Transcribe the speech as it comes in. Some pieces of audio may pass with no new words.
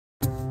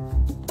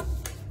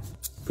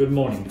Good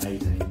morning,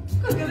 A-Team.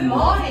 Good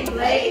morning,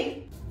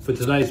 Lee. For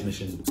today's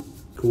mission,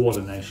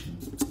 coordination.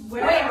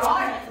 We're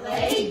on it,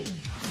 Lee.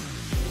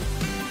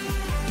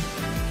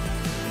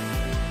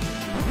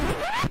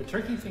 The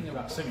tricky thing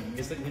about swimming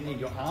is that you need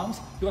your arms,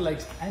 your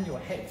legs and your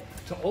head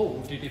to all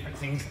do different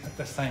things at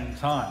the same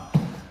time.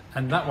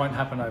 And that won't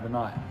happen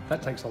overnight.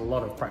 That takes a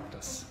lot of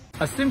practice.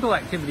 A simple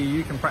activity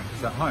you can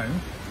practice at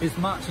home is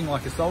marching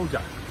like a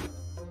soldier.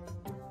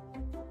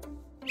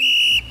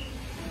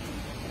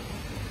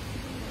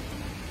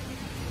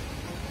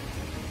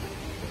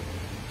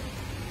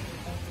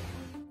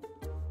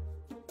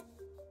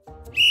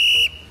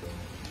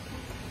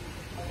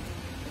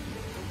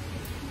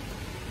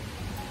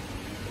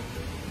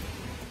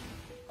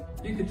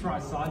 You could try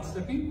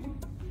sidestepping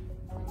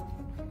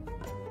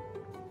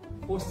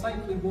or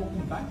safely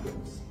walking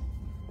backwards.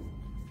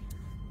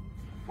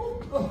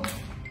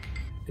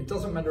 It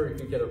doesn't matter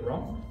if you get it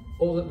wrong.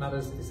 All that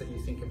matters is that you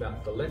think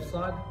about the left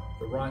side,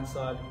 the right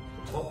side,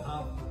 the top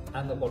half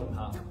and the bottom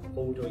half,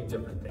 all doing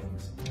different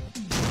things.